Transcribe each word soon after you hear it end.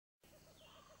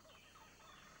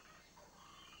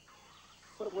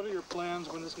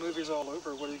plans when this movie's all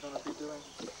over? What are you going to be doing?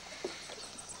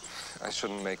 I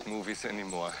shouldn't make movies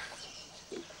anymore.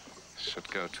 Should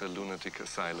go to a lunatic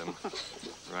asylum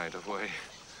right away.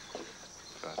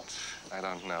 But I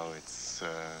don't know. It's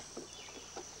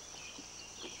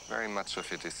very much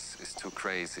of it is too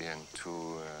crazy and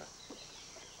too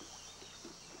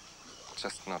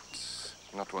just not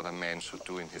what a man should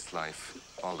do in his life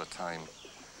all the time.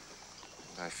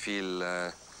 And I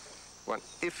feel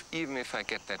even if I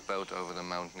get that boat over the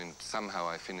mountain and somehow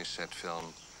I finish that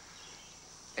film,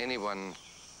 anyone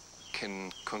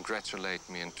can congratulate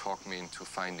me and talk me into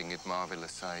finding it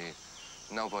marvelous.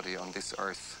 Nobody on this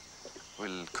earth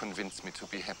will convince me to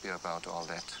be happy about all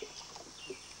that.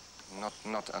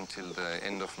 Not until the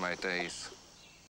end of my days.